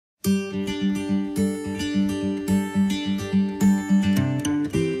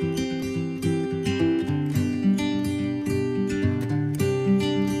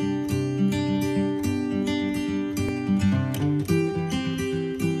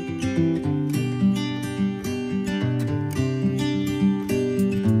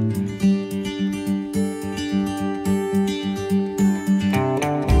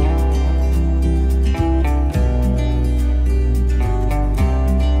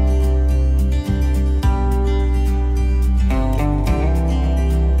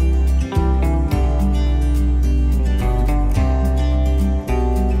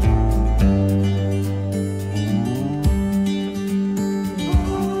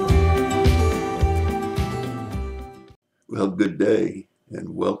Well, good day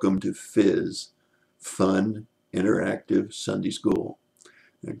and welcome to Fiss, Fun, Interactive Sunday School.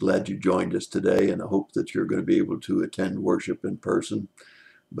 I'm glad you joined us today, and I hope that you're going to be able to attend worship in person.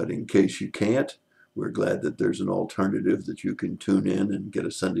 But in case you can't, we're glad that there's an alternative that you can tune in and get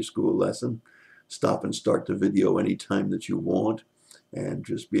a Sunday school lesson. Stop and start the video anytime that you want and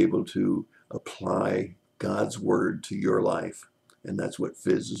just be able to apply God's Word to your life. And that's what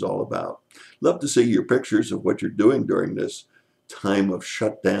Fiss is all about. Love to see your pictures of what you're doing during this time of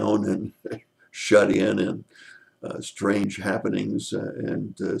shutdown and shut in and strange happenings.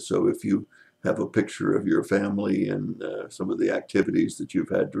 So if you have a picture of your family and some of the activities that you've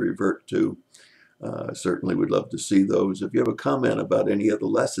had to revert to, certainly would love to see those. If you have a comment about any of the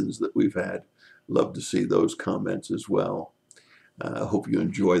lessons that we've had, love to see those comments as well. I hope you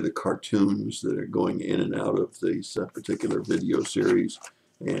enjoy the cartoons that are going in and out of this particular video series,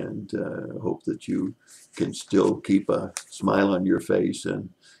 and hope that you can still keep a smile on your face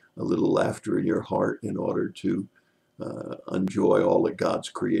and a little laughter in your heart in order to enjoy all that God's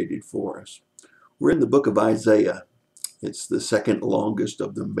created for us. We're in the book of Isaiah. It's the second longest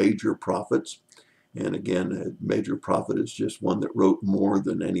of the major prophets. And again, a major prophet is just one that wrote more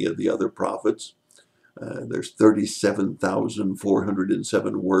than any of the other prophets. There's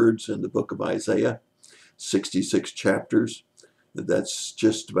 37,407 words in the book of Isaiah, 66 chapters. That's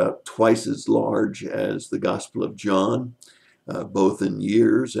just about twice as large as the Gospel of John, both in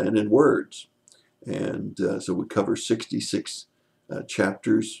years and in words. And so we cover 66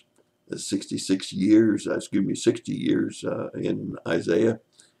 chapters, 66 years, 60 years in Isaiah,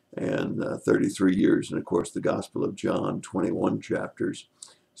 and 33 years, and of course the Gospel of John, 21 chapters.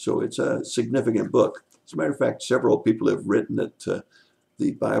 So it's a significant book. As a matter of fact, several people have written that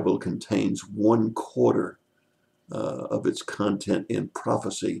the Bible contains 1/4 of its content in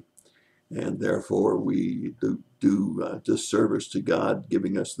prophecy, and therefore we do disservice to God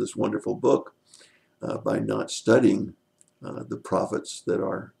giving us this wonderful book by not studying the prophets that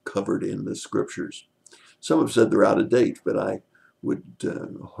are covered in the scriptures. Some have said they're out of date, but I would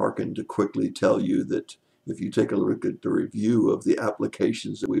hearken to quickly tell you that if you take a look at the review of the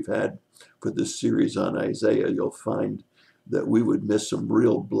applications that we've had for this series on Isaiah, you'll find that we would miss some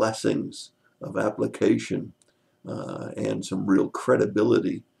real blessings of application and some real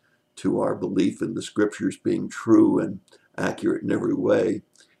credibility to our belief in the scriptures being true and accurate in every way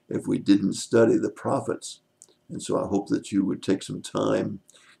if we didn't study the prophets. And so I hope that you would take some time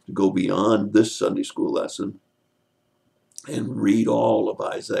to go beyond this Sunday school lesson and read all of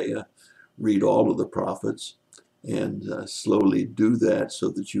Isaiah, read all of the prophets, and slowly do that so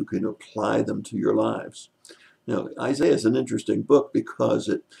that you can apply them to your lives. Now, Isaiah is an interesting book because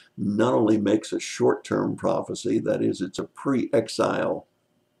it not only makes a short-term prophecy, that is, it's a pre-exile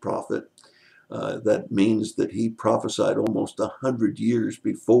prophet. That means that he prophesied almost 100 years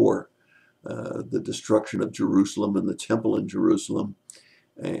before the destruction of Jerusalem and the temple in Jerusalem,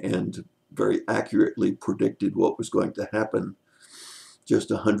 and very accurately predicted what was going to happen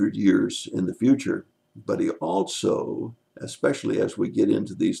just 100 years in the future. But he also, especially as we get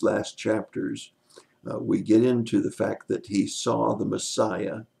into these last chapters, we get into the fact that he saw the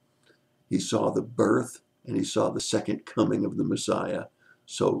Messiah, he saw the birth, and he saw the second coming of the Messiah.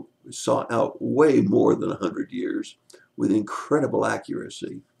 So saw out way more than 100 years with incredible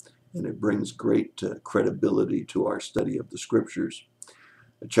accuracy, and it brings great credibility to our study of the scriptures.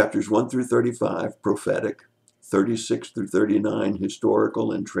 Chapters 1 through 35, prophetic, 36 through 39,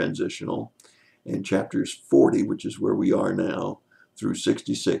 historical and transitional, and chapters 40, which is where we are now, through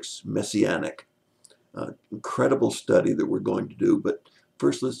 66, messianic. Incredible study that we're going to do, but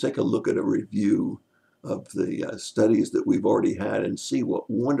first let's take a look at a review of the studies that we've already had and see what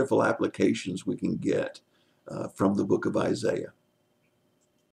wonderful applications we can get from the book of Isaiah.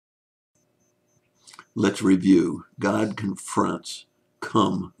 Let's review. God confronts.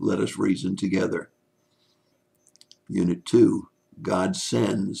 Come, let us reason together. Unit 2, God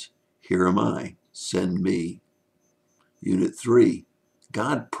sends. Here am I. Send me. Unit 3,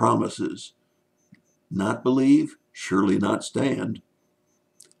 God promises. Not believe, surely not stand.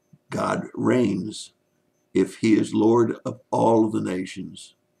 God reigns. If he is Lord of all of the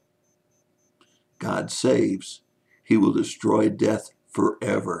nations. God saves. He will destroy death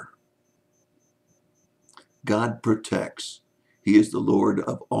forever. God protects. He is the Lord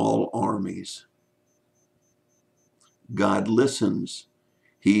of all armies. God listens.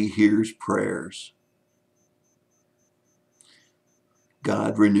 He hears prayers.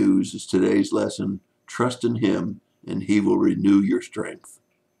 God renews is today's lesson. Trust in him, and he will renew your strength.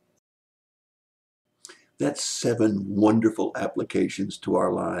 That's 7 wonderful applications to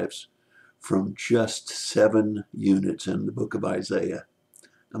our lives from just 7 units in the book of Isaiah.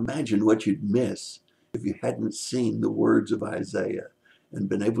 Imagine what you'd miss if you hadn't seen the words of Isaiah and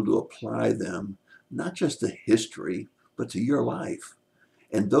been able to apply them, not just to history, but to your life.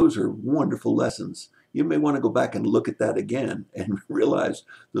 And those are wonderful lessons. You may want to go back and look at that again and realize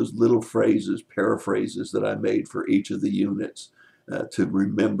those little phrases, paraphrases that I made for each of the units to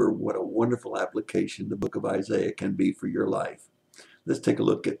remember what a wonderful application the book of Isaiah can be for your life. Let's take a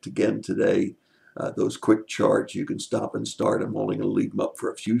look at again today those quick charts. You can stop and start. I'm only going to leave them up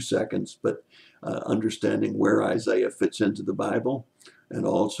for a few seconds, but understanding where Isaiah fits into the Bible, and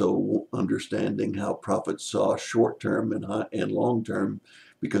also understanding how prophets saw short-term and long-term,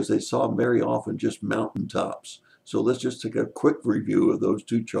 because they saw very often just mountaintops. So let's just take a quick review of those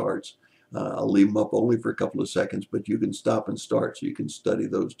two charts. I'll leave them up only for a couple of seconds, but you can stop and start so you can study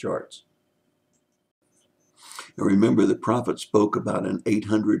those charts. Now remember, the prophet spoke about an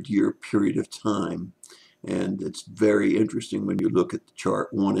 800-year period of time, and it's very interesting when you look at the chart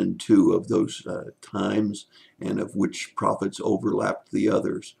 1 and 2 of those times and of which prophets overlapped the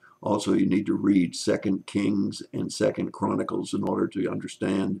others. Also, you need to read 2 Kings and 2 Chronicles in order to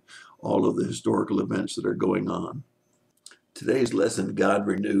understand all of the historical events that are going on. Today's lesson, God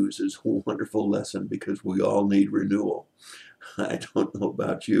Renews, is a wonderful lesson because we all need renewal. I don't know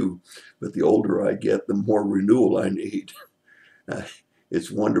about you, but the older I get, the more renewal I need.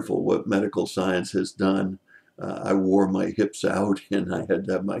 It's wonderful what medical science has done. I wore my hips out and I had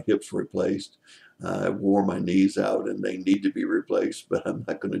to have my hips replaced. I wore my knees out and they need to be replaced, but I'm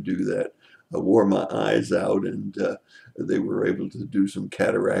not going to do that. I wore my eyes out and they were able to do some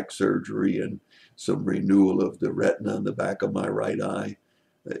cataract surgery and some renewal of the retina in the back of my right eye.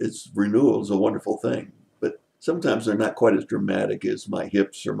 Renewal is a wonderful thing, but sometimes they're not quite as dramatic as my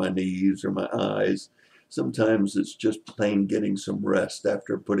hips or my knees or my eyes. Sometimes it's just plain getting some rest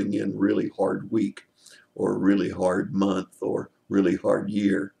after putting in really hard week or really hard month or really hard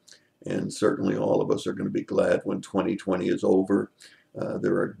year. And certainly all of us are going to be glad when 2020 is over.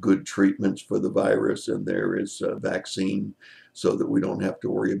 There are good treatments for the virus and there is a vaccine so that we don't have to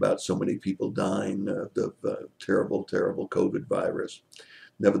worry about so many people dying of the terrible, terrible COVID virus.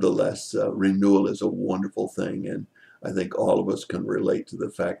 Nevertheless, renewal is a wonderful thing, and I think all of us can relate to the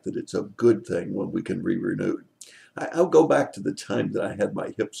fact that it's a good thing when we can be renewed. I'll go back to the time that I had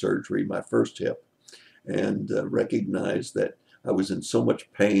my hip surgery, my first hip, and recognize that I was in so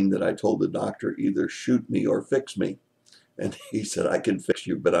much pain that I told the doctor, either shoot me or fix me. And he said, I can fix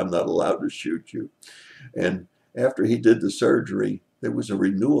you, but I'm not allowed to shoot you. And after he did the surgery, there was a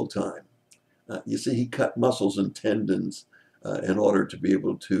renewal time. You see, he cut muscles and tendons in order to be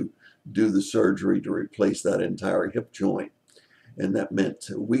able to do the surgery to replace that entire hip joint. And that meant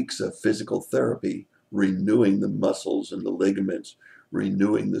weeks of physical therapy, renewing the muscles and the ligaments,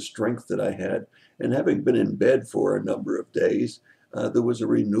 renewing the strength that I had. And having been in bed for a number of days, there was a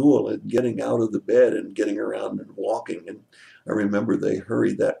renewal in getting out of the bed and getting around and walking. And I remember they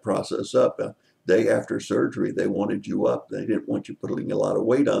hurried that process up. Day after surgery, they wanted you up. They didn't want you putting a lot of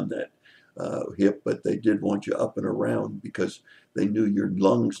weight on that hip, but they did want you up and around because they knew your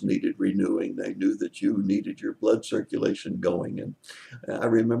lungs needed renewing. They knew that you needed your blood circulation going. And I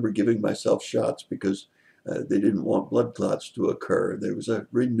remember giving myself shots because they didn't want blood clots to occur. There was a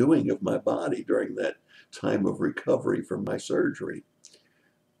renewing of my body during that time of recovery from my surgery.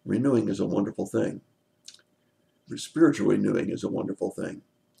 Renewing is a wonderful thing. Spiritual renewing is a wonderful thing.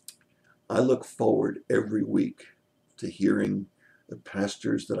 I look forward every week to hearing the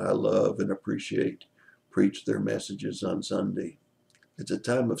pastors that I love and appreciate preach their messages on Sunday. It's a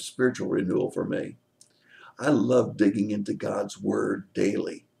time of spiritual renewal for me. I love digging into God's Word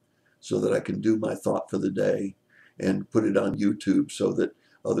daily so that I can do my thought for the day and put it on YouTube so that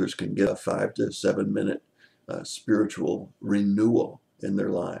others can get a 5 to 7 minute spiritual renewal in their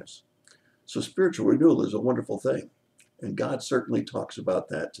lives. So spiritual renewal is a wonderful thing. And God certainly talks about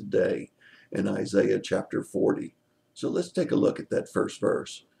that today in Isaiah chapter 40. So let's take a look at that first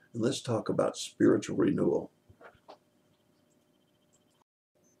verse and let's talk about spiritual renewal.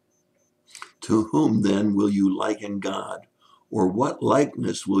 To whom then will you liken God? Or what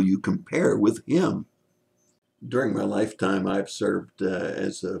likeness will you compare with him? During my lifetime, I've served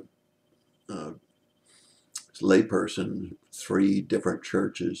as a layperson, 3 different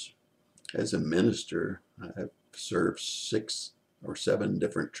churches. As a minister, I've served 6 or 7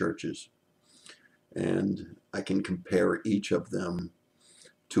 different churches. And I can compare each of them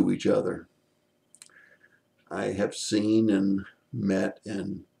to each other. I have seen and met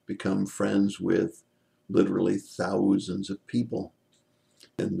and become friends with literally thousands of people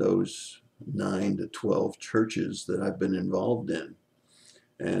in those 9 to 12 churches that I've been involved in.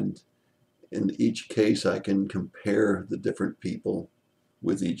 And In each case, I can compare the different people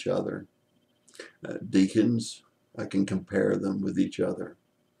with each other. Deacons, I can compare them with each other.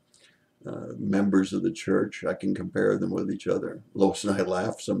 Members of the church, I can compare them with each other. Lois and I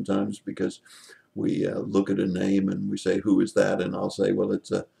laugh sometimes because we look at a name and we say, who is that? And I'll say, well,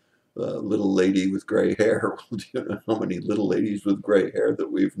 it's a little lady with gray hair. Do you know how many little ladies with gray hair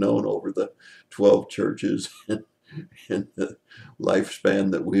that we've known over the 12 churches and the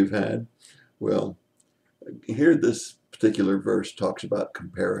lifespan that we've had? Well, here this particular verse talks about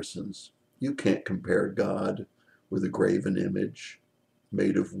comparisons. You can't compare God with a graven image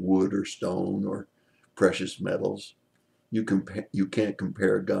made of wood or stone or precious metals. You can't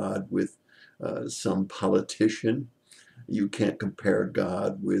compare God with some politician. You can't compare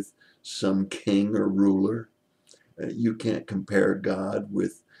God with some king or ruler. You can't compare God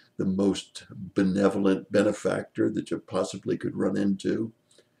with the most benevolent benefactor that you possibly could run into.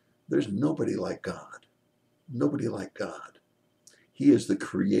 There's nobody like God. Nobody like God. He is the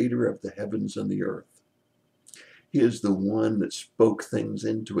creator of the heavens and the earth. He is the one that spoke things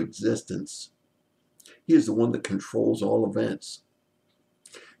into existence. He is the one that controls all events.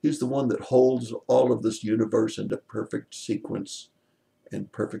 He's the one that holds all of this universe into perfect sequence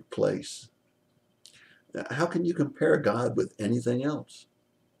and perfect place. How can you compare God with anything else?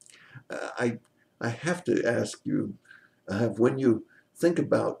 I have to ask you, when you think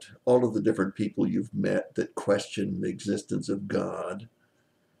about all of the different people you've met that question the existence of God,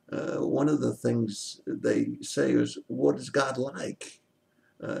 one of the things they say is, what is God like?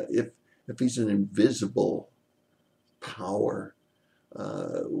 If he's an invisible power,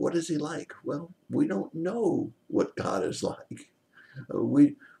 what is he like? Well, we don't know what God is like.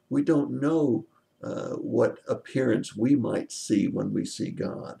 We don't know what appearance we might see when we see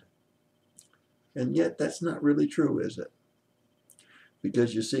God. And yet that's not really true, is it?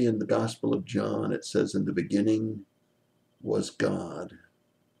 Because you see in the Gospel of John, it says, in the beginning was God.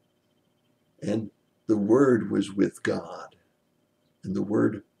 And the Word was with God. And the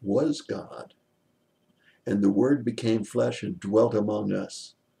Word was God. And the Word became flesh and dwelt among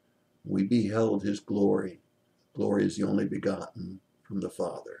us. We beheld his glory. Glory is the only begotten from the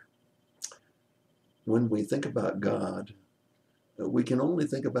Father. When we think about God, we can only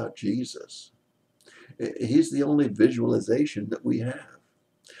think about Jesus. He's the only visualization that we have.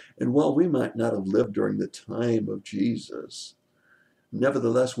 And while we might not have lived during the time of Jesus,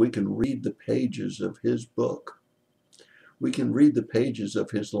 nevertheless, we can read the pages of his book. We can read the pages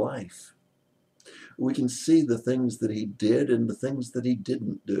of his life. We can see the things that he did and the things that he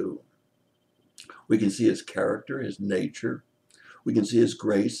didn't do. We can see his character, his nature. We can see his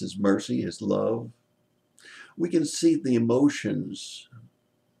grace, his mercy, his love. We can see the emotions.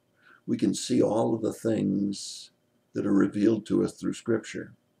 We can see all of the things that are revealed to us through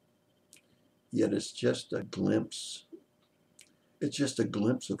Scripture. Yet it's just a glimpse. It's just a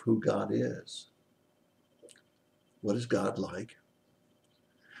glimpse of who God is. What is God like?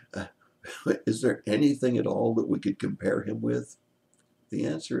 Is there anything at all that we could compare him with? The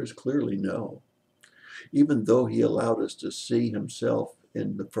answer is clearly no. Even though he allowed us to see himself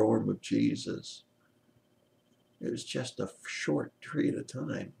in the form of Jesus, it was just a short period of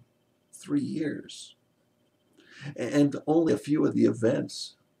time, 3 years. And only a few of the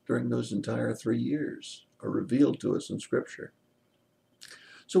events during those entire 3 years are revealed to us in Scripture.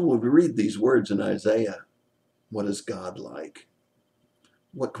 So when we read these words in Isaiah, what is God like?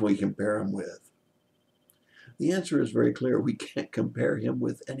 What can we compare him with? The answer is very clear. We can't compare him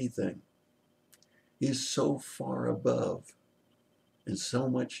with anything. He is so far above and so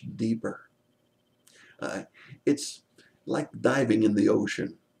much deeper. It's like diving in the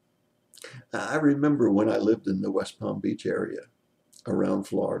ocean. I remember when I lived in the West Palm Beach area around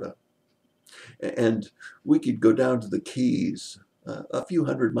Florida, and we could go down to the Keys, a few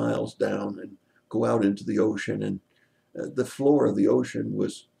hundred miles down, and go out into the ocean, and the floor of the ocean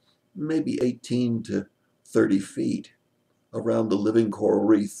was maybe 18 to 30 feet around the living coral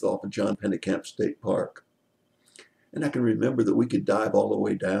reef off of John Pennekamp State Park. And I can remember that we could dive all the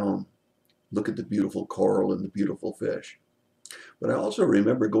way down, look at the beautiful coral and the beautiful fish. But I also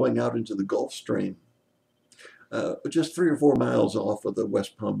remember going out into the Gulf Stream, just 3 or 4 miles off of the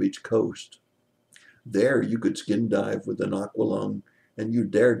West Palm Beach coast. There you could skin dive with an aqualung, and you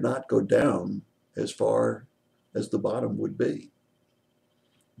dared not go down as far as the bottom would be,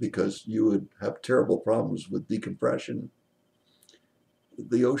 because you would have terrible problems with decompression.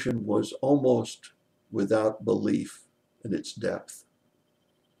 The ocean was almost without belief in its depth.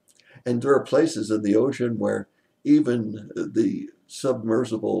 And there are places in the ocean where even the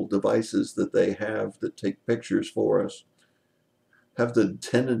submersible devices that they have that take pictures for us, have the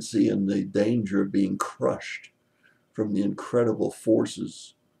tendency and the danger of being crushed from the incredible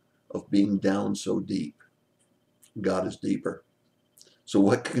forces of being down so deep. God is deeper. So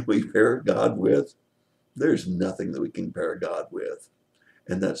what can we pair God with? There's nothing that we can pair God with.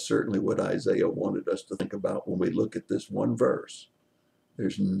 And that's certainly what Isaiah wanted us to think about when we look at this one verse.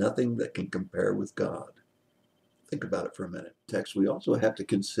 There's nothing that can compare with God. Think about it for a minute. Text, we also have to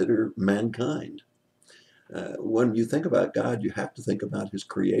consider mankind. When you think about God, you have to think about his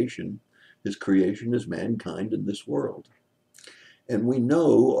creation. His creation is mankind in this world. And we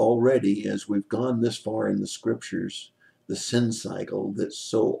know already, as we've gone this far in the scriptures, the sin cycle that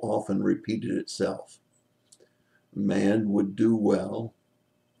so often repeated itself. Man would do well,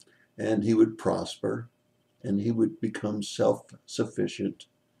 and he would prosper, and he would become self-sufficient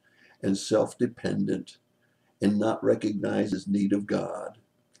and self-dependent and not recognize his need of God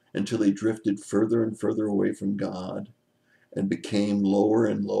until he drifted further and further away from God and became lower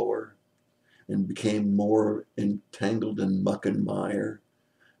and lower and became more entangled in muck and mire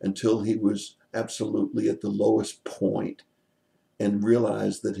until he was absolutely at the lowest point and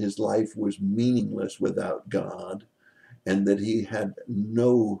realized that his life was meaningless without God and that he had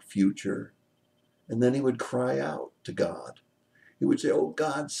no future. And then he would cry out to God. He would say, "Oh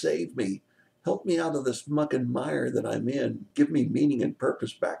God, save me. Help me out of this muck and mire that I'm in. Give me meaning and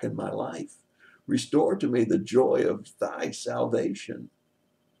purpose back in my life. Restore to me the joy of thy salvation."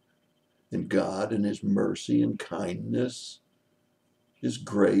 And God, in his mercy and kindness, his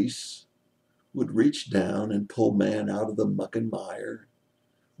grace, would reach down and pull man out of the muck and mire,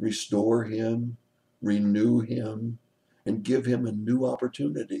 restore him, renew him, and give him a new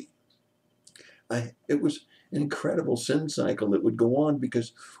opportunity. It was an incredible sin cycle that would go on,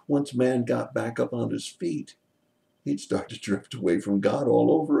 because once man got back up on his feet, he'd start to drift away from God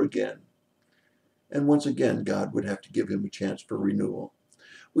all over again. And once again, God would have to give him a chance for renewal.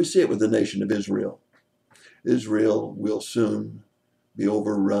 We see it with the nation of Israel. Israel will soon be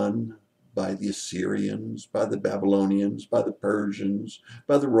overrun by the Assyrians, by the Babylonians, by the Persians,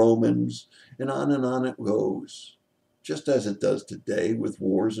 by the Romans, and on it goes, just as it does today with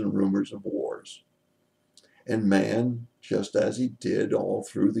wars and rumors of wars. And man, just as he did all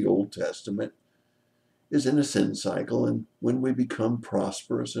through the Old Testament, is in a sin cycle. And when we become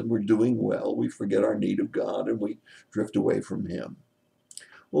prosperous and we're doing well, we forget our need of God and we drift away from him.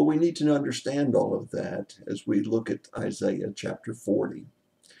 Well, we need to understand all of that as we look at Isaiah chapter 40,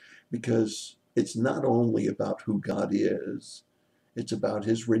 because it's not only about who God is, it's about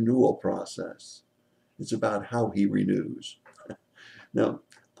his renewal process. It's about how he renews. Now,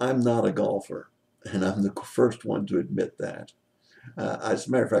 I'm not a golfer, and I'm the first one to admit that. As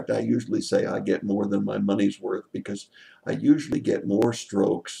a matter of fact, I usually say I get more than my money's worth, because I usually get more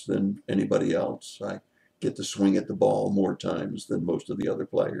strokes than anybody else. I get to swing at the ball more times than most of the other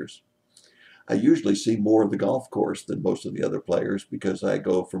players. I usually see more of the golf course than most of the other players, because I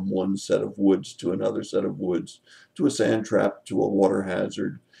go from one set of woods to another set of woods, to a sand trap, to a water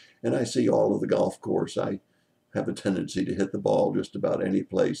hazard, and I see all of the golf course. I have a tendency to hit the ball just about any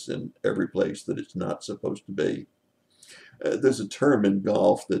place and every place that it's not supposed to be. There's a term in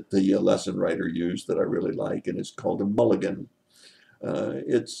golf that the lesson writer used that I really like, and it's called a mulligan.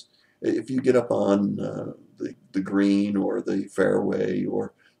 It's if you get up on the green or the fairway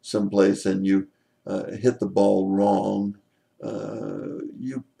or someplace and you hit the ball wrong,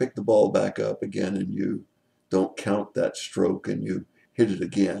 you pick the ball back up again and you don't count that stroke and you hit it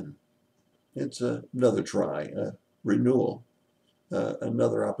again. It's another try, a renewal,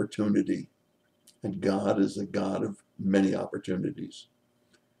 another opportunity. And God is a God of many opportunities.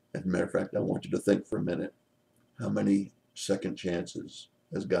 As a matter of fact, I want you to think for a minute, how many second chances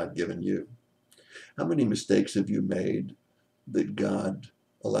has God given you? How many mistakes have you made that God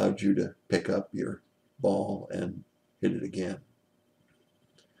allowed you to pick up your ball and hit it again?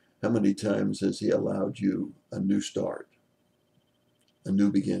 How many times has he allowed you a new start, a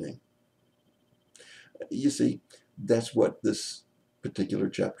new beginning? You see, that's what this particular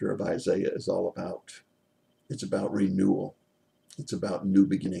chapter of Isaiah is all about. It's about renewal. It's about new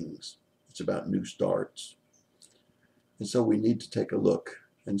beginnings. It's about new starts. And so we need to take a look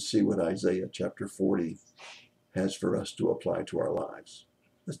and see what Isaiah chapter 40 has for us to apply to our lives.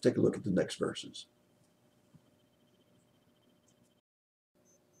 Let's take a look at the next verses.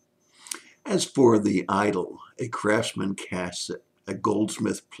 As for the idol, a craftsman casts it, a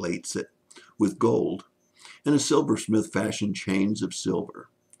goldsmith plates it with gold, and a silversmith fashions chains of silver.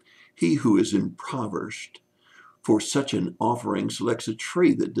 He who is impoverished for such an offering selects a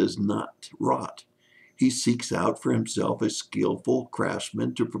tree that does not rot. He seeks out for himself a skillful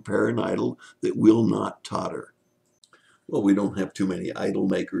craftsman to prepare an idol that will not totter. Well, we don't have too many idol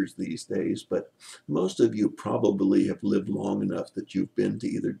makers these days, but most of you probably have lived long enough that you've been to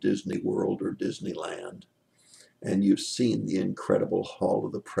either Disney World or Disneyland, and you've seen the incredible Hall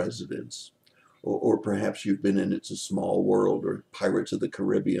of the Presidents, or perhaps you've been in It's a Small World or Pirates of the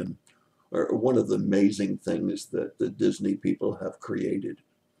Caribbean, or one of the amazing things that the Disney people have created.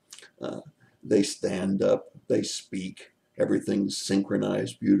 Uh, they stand up, they speak, everything's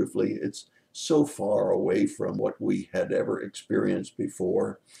synchronized beautifully. It's so far away from what we had ever experienced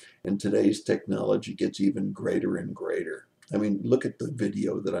before. And today's technology gets even greater and greater. I mean, look at the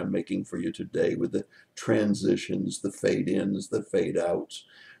video that I'm making for you today with the transitions, the fade ins, the fade outs,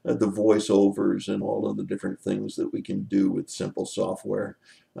 the voiceovers, and all of the different things that we can do with simple software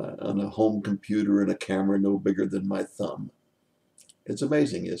on a home computer and a camera no bigger than my thumb. It's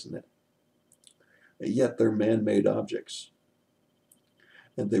amazing, isn't it? Yet they're man-made objects,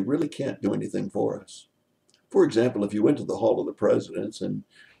 and they really can't do anything for us. For example, if you went to the Hall of the Presidents and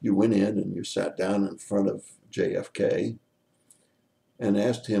you went in and you sat down in front of JFK and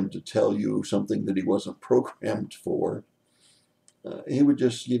asked him to tell you something that he wasn't programmed for, he would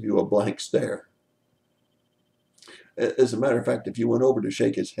just give you a blank stare. As a matter of fact, if you went over to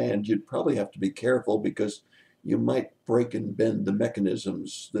shake his hand, you'd probably have to be careful because you might break and bend the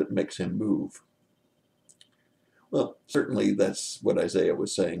mechanisms that makes him move. Well, certainly that's what Isaiah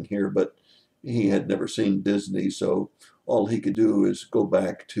was saying here, but he had never seen Disney, so all he could do is go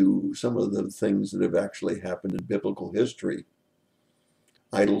back to some of the things that have actually happened in biblical history.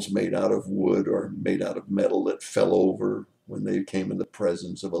 Idols made out of wood or made out of metal that fell over when they came in the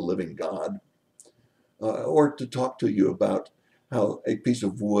presence of a living God. Or to talk to you about how a piece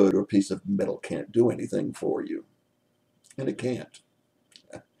of wood or piece of metal can't do anything for you. And it can't.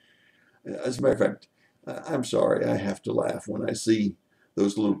 As a matter of fact, I'm sorry, I have to laugh when I see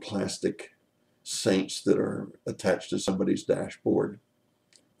those little plastic saints that are attached to somebody's dashboard,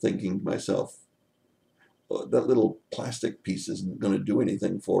 thinking to myself, well, that little plastic piece isn't going to do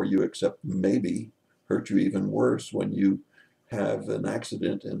anything for you except maybe hurt you even worse when you have an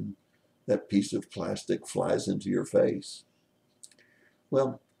accident and that piece of plastic flies into your face.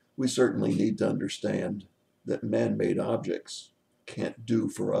 Well, we certainly need to understand that man-made objects can't do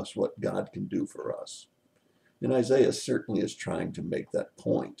for us what God can do for us. And Isaiah certainly is trying to make that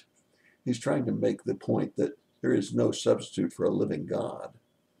point. He's trying to make the point that there is no substitute for a living God,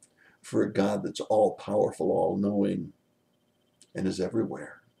 for a God that's all-powerful, all-knowing, and is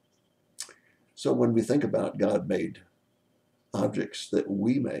everywhere. So when we think about God-made objects that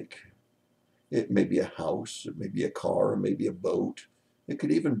we make, it may be a house, it may be a car, it may be a boat, it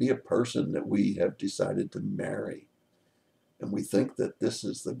could even be a person that we have decided to marry. And we think that this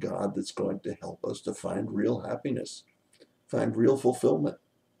is the God that's going to help us to find real happiness, find real fulfillment.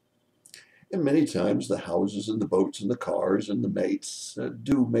 And many times the houses and the boats and the cars and the mates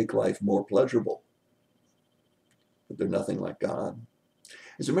do make life more pleasurable. But they're nothing like God.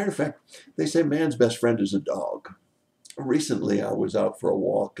 As a matter of fact, they say man's best friend is a dog. Recently, I was out for a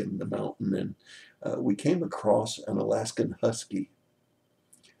walk in the mountain and we came across an Alaskan husky,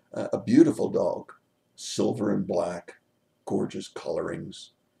 a beautiful dog, silver and black, gorgeous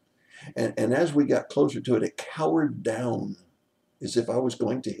colorings. And as we got closer to it, it cowered down as if I was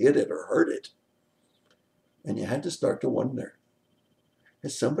going to hit it or hurt it. And you had to start to wonder,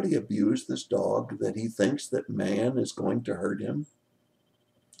 has somebody abused this dog that he thinks that man is going to hurt him?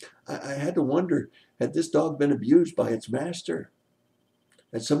 I had to wonder, had this dog been abused by its master?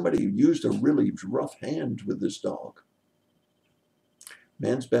 Had somebody used a really rough hand with this dog?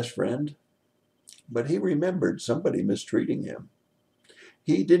 Man's best friend? But he remembered somebody mistreating him.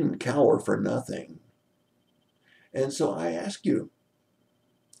 He didn't cower for nothing. And so I ask you,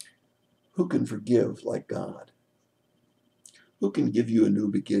 who can forgive like God? Who can give you a new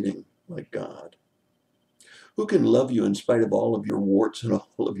beginning like God? Who can love you in spite of all of your warts and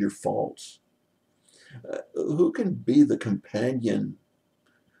all of your faults? Who can be the companion?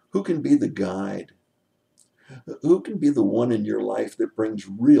 Who can be the guide? Who can be the one in your life that brings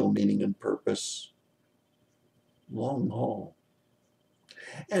real meaning and purpose? Long haul.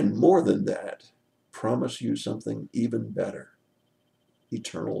 And more than that, promise you something even better.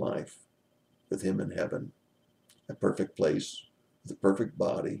 Eternal life with him in heaven. A perfect place, with a perfect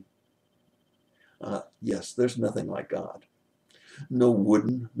body. Yes, there's nothing like God. No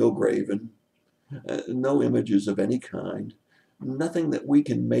wooden, no graven, no images of any kind. Nothing that we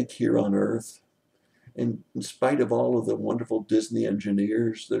can make here on earth. And in spite of all of the wonderful Disney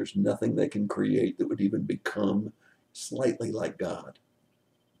engineers, there's nothing they can create that would even become slightly like God.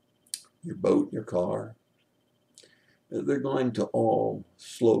 Your boat, your car, they're going to all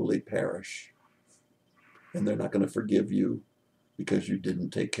slowly perish. and they're not going to forgive you because you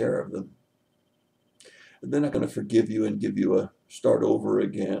didn't take care of them. And they're not going to forgive you and give you a start over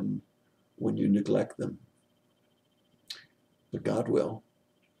again when you neglect them. But God will.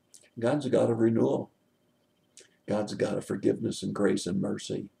 God's a God of renewal. God's a God of forgiveness and grace and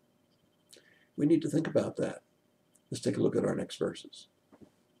mercy. We need to think about that. Let's take a look at our next verses.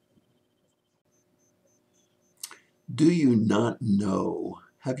 Do you not know?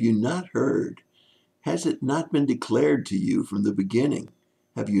 Have you not heard? Has it not been declared to you from the beginning?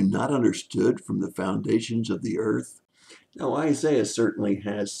 Have you not understood from the foundations of the earth? Now, Isaiah certainly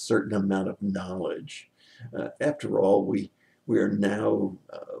has a certain amount of knowledge. After all, we are now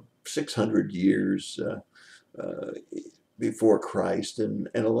 600 years before Christ, and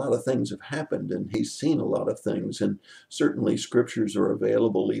a lot of things have happened, and he's seen a lot of things, and certainly scriptures are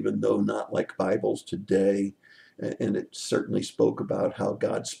available, even though not like Bibles today. And it certainly spoke about how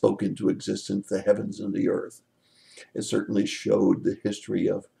God spoke into existence the heavens and the earth. It certainly showed the history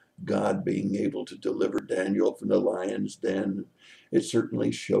of God being able to deliver Daniel from the lion's den. It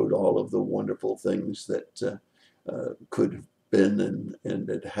certainly showed all of the wonderful things that could have been and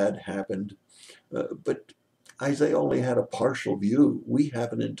that had happened. But Isaiah only had a partial view. We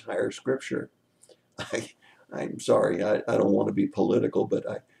have an entire scripture. I'm sorry, I don't want to be political, but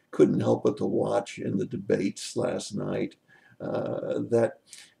I couldn't help but to watch in the debates last night that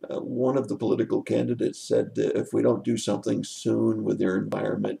one of the political candidates said that if we don't do something soon with their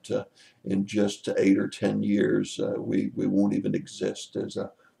environment, in just 8 or 10 years, we won't even exist as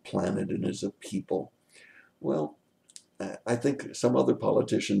a planet and as a people. Well, I think some other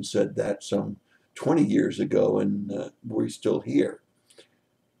politician said that some 20 years ago, and we're still here.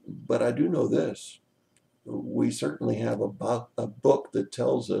 But I do know this. We certainly have a book that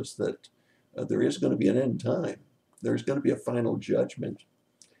tells us that there is going to be an end time. There's going to be a final judgment.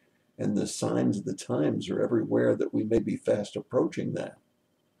 And the signs of the times are everywhere that we may be fast approaching that.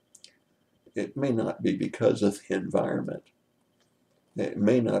 It may not be because of the environment. It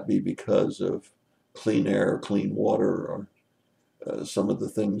may not be because of clean air, clean water, or some of the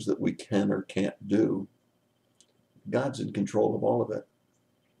things that we can or can't do. God's in control of all of it.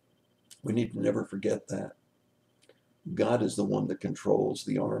 We need to never forget that. God is the one that controls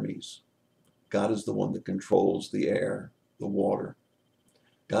the armies. God is the one that controls the air, the water.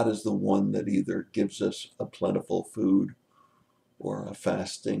 God is the one that either gives us a plentiful food or a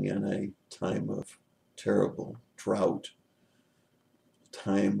fasting in a time of terrible drought,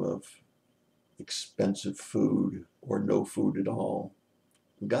 time of expensive food or no food at all.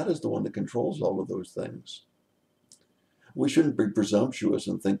 God is the one that controls all of those things. We shouldn't be presumptuous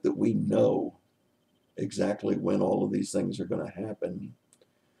and think that we know exactly when all of these things are going to happen,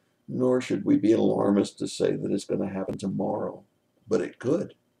 nor should we be alarmist to say that it's going to happen tomorrow, but it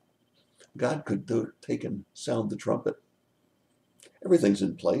could. God could take and sound the trumpet. Everything's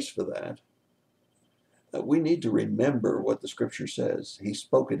in place for that. We need to remember what the scripture says. He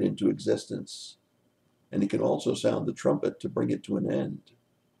spoke it into existence, and he can also sound the trumpet to bring it to an end.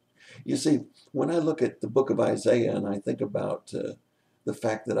 You see, when I look at the book of Isaiah and I think about the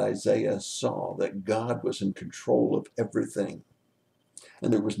fact that Isaiah saw that God was in control of everything,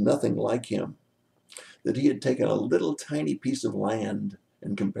 and there was nothing like him, that he had taken a little tiny piece of land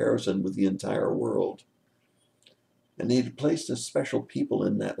in comparison with the entire world, and he had placed a special people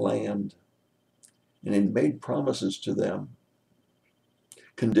in that land, and he made promises to them,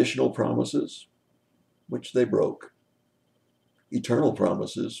 conditional promises, which they broke, eternal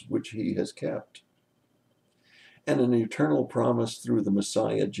promises, which he has kept, and an eternal promise through the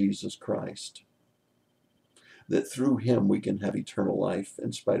Messiah, Jesus Christ, that through him we can have eternal life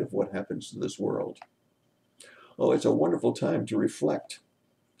in spite of what happens to this world. Oh, it's a wonderful time to reflect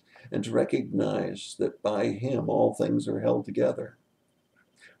and to recognize that by him all things are held together.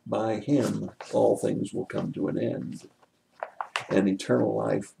 By him all things will come to an end. And eternal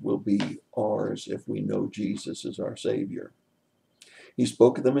life will be ours if we know Jesus as our Savior. He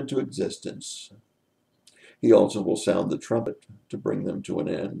spoke them into existence. He also will sound the trumpet to bring them to an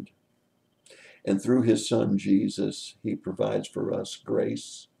end. And through his Son, Jesus, he provides for us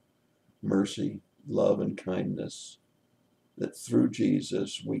grace, mercy, love, and kindness, that through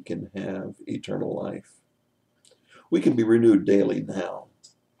Jesus we can have eternal life. We can be renewed daily now,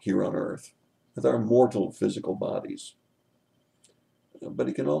 here on earth, with our mortal physical bodies. But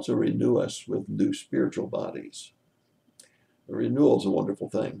he can also renew us with new spiritual bodies. Renewal is a wonderful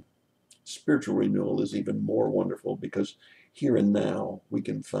thing. Spiritual renewal is even more wonderful because here and now we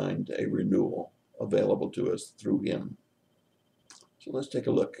can find a renewal available to us through him. So let's take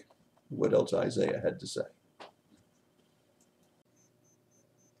a look at what else Isaiah had to say.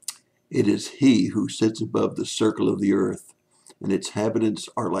 It is he who sits above the circle of the earth, and its inhabitants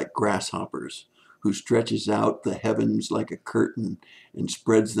are like grasshoppers, who stretches out the heavens like a curtain and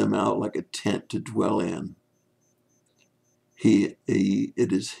spreads them out like a tent to dwell in. It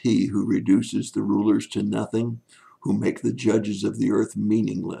is he who reduces the rulers to nothing, who make the judges of the earth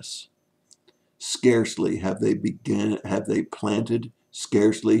meaningless. Scarcely have they planted,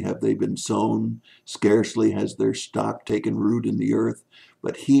 scarcely have they been sown, scarcely has their stock taken root in the earth,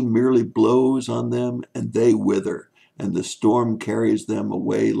 but he merely blows on them and they wither, and the storm carries them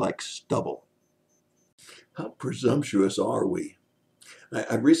away like stubble. How presumptuous are we?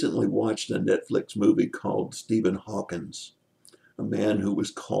 I recently watched a Netflix movie called Stephen Hawkins, a man who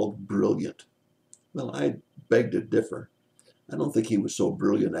was called brilliant. Well, I beg to differ. I don't think he was so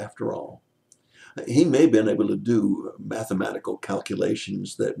brilliant after all. He may have been able to do mathematical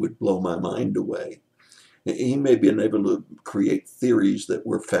calculations that would blow my mind away. He may have been able to create theories that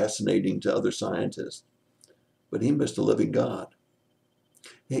were fascinating to other scientists, but he missed a living God.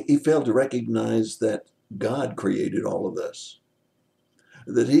 He failed to recognize that God created all of this,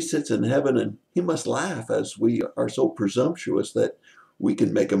 that he sits in heaven and he must laugh as we are so presumptuous that we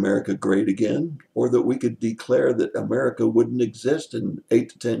can make America great again, or that we could declare that America wouldn't exist in 8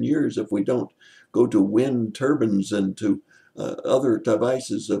 to 10 years if we don't go to wind turbines and to other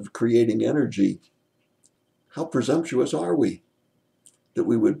devices of creating energy. How presumptuous are we that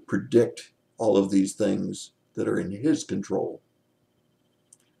we would predict all of these things that are in his control?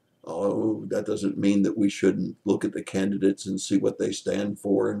 Oh, that doesn't mean that we shouldn't look at the candidates and see what they stand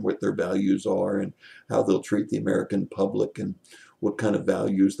for and what their values are and how they'll treat the American public and what kind of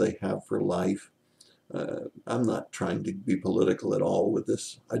values they have for life. I'm not trying to be political at all with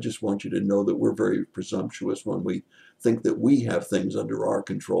this. I just want you to know that we're very presumptuous when we think that we have things under our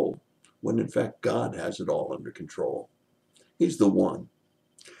control, when in fact God has it all under control. He's the one.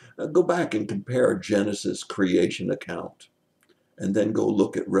 Go back and compare Genesis creation account, and then go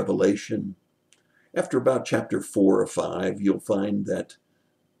look at Revelation. After about chapter 4 or 5, you'll find that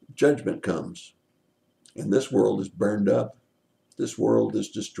judgment comes, and this world is burned up. This world is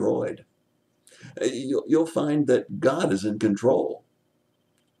destroyed. You'll find that God is in control.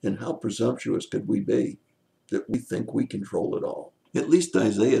 And how presumptuous could we be that we think we control it all? At least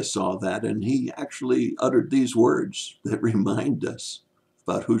Isaiah saw that, and he actually uttered these words that remind us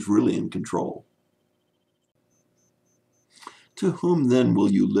about who's really in control. To whom then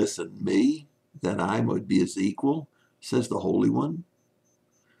will you listen? Me, that I might be his equal, says the Holy One.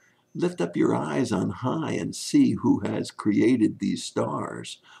 Lift up your eyes on high and see who has created these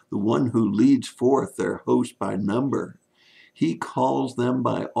stars, the one who leads forth their host by number. He calls them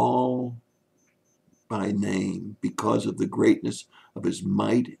by name because of the greatness of his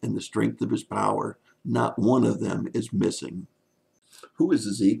might and the strength of his power. Not one of them is missing. Who is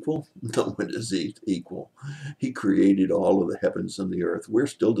his equal? No one is equal. He created all of the heavens and the earth. We're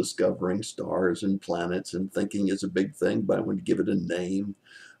still discovering stars and planets and thinking it's a big thing, but I want to give it a name.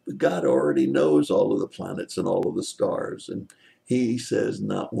 But God already knows all of the planets and all of the stars, and he says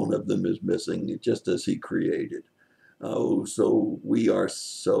not one of them is missing, just as he created. Oh, so we are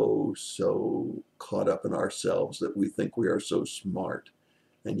so caught up in ourselves that we think we are so smart,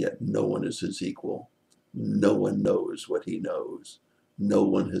 and yet no one is his equal. No one knows what he knows. No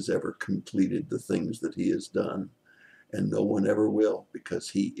one has ever completed the things that he has done, and no one ever will,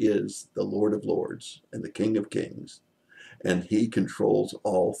 because he is the Lord of Lords and the King of Kings, and he controls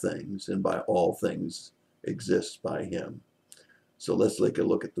all things, and by all things exists by him. So let's take a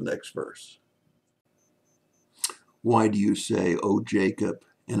look at the next verse. Why do you say, O Jacob,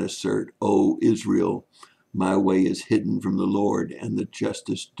 and assert, O Israel, my way is hidden from the Lord, and the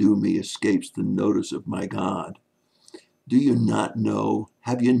justice due me escapes the notice of my God? Do you not know?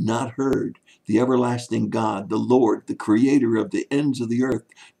 Have you not heard? The everlasting God, the Lord, the creator of the ends of the earth,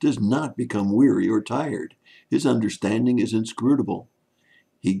 does not become weary or tired. His understanding is inscrutable.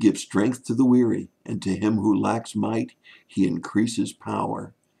 He gives strength to the weary, and to him who lacks might, he increases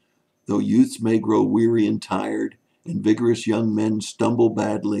power. Though youths may grow weary and tired, and vigorous young men stumble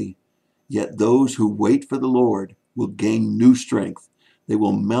badly, yet those who wait for the Lord will gain new strength. They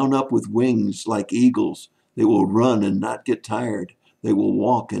will mount up with wings like eagles. They will run and not get tired. They will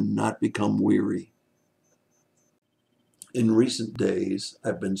walk and not become weary. In recent days,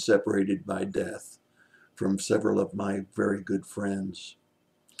 I've been separated by death from several of my very good friends.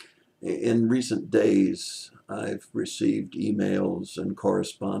 In recent days, I've received emails and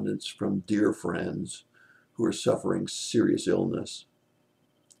correspondence from dear friends who are suffering serious illness.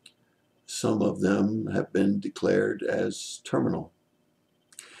 Some of them have been declared as terminal.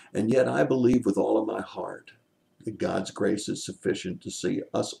 And yet I believe with all of my heart that God's grace is sufficient to see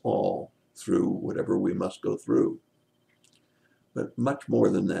us all through whatever we must go through. But much more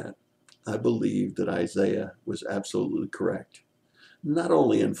than that, I believe that Isaiah was absolutely correct, not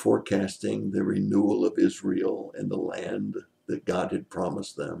only in forecasting the renewal of Israel and the land that God had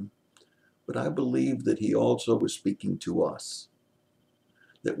promised them, but I believe that he also was speaking to us,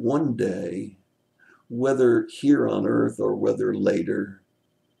 that one day, whether here on earth or whether later,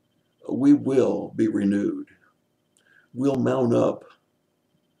 we will be renewed. We'll mount up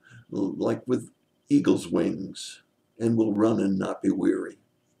like with eagle's wings, and will run and not be weary.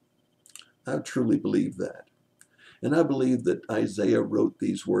 I truly believe that. And I believe that Isaiah wrote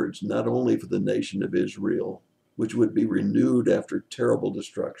these words not only for the nation of Israel, which would be renewed after terrible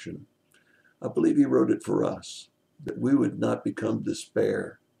destruction. I believe he wrote it for us, that we would not become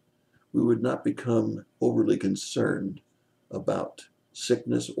despair. We would not become overly concerned about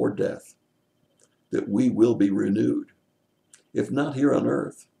sickness or death, that we will be renewed. If not here on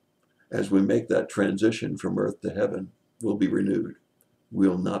earth, as we make that transition from earth to heaven, we'll be renewed.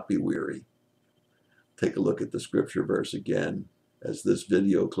 We'll not be weary. Take a look at the scripture verse again as this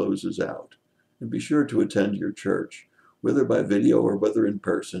video closes out. And be sure to attend your church, whether by video or whether in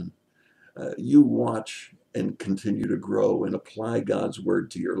person. You watch and continue to grow and apply God's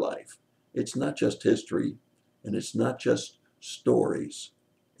word to your life. It's not just history, and it's not just stories.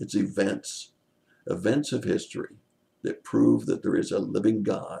 It's events of history that prove that there is a living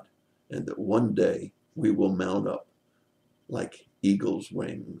God, and that one day we will mount up like eagle's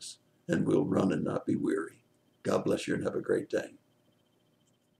wings and we'll run and not be weary. God bless you and have a great day.